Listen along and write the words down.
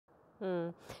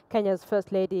Kenya's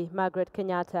First Lady Margaret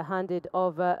Kenyatta handed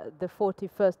over the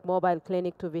 41st mobile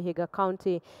clinic to Vihiga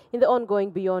County in the ongoing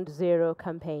Beyond Zero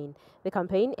campaign. The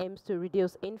campaign aims to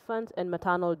reduce infant and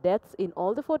maternal deaths in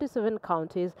all the 47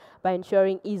 counties by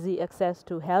ensuring easy access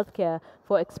to healthcare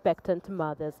for expectant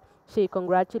mothers. She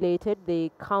congratulated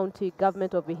the county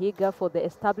government of Vihiga for the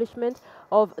establishment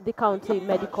of the county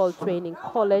medical training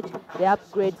college, the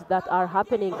upgrades that are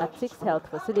happening at 6 health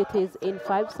facilities in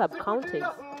 5 sub-counties.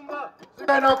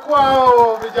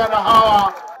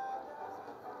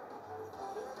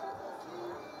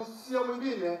 Sio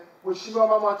mwingine Mheshimiwa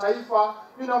Mama wa Taifa,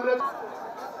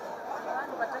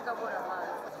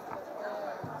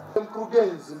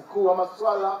 mkurugenzi mkuu wa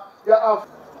masuala ya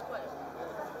afya.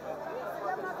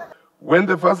 When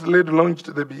the First Lady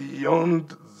launched the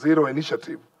Beyond Zero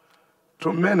initiative,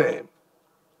 to many,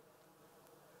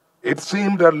 it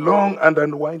seemed a long and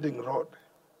unwinding road.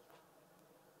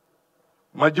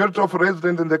 Majority of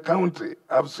residents in the county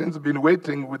have since been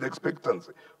waiting with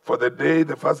expectancy for the day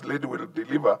the First Lady will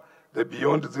deliver the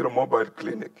Beyond Zero mobile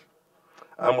clinic.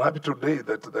 I'm happy today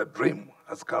that the dream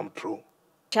has come true.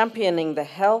 Championing the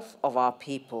health of our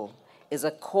people is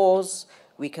a cause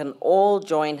we can all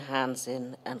join hands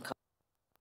in and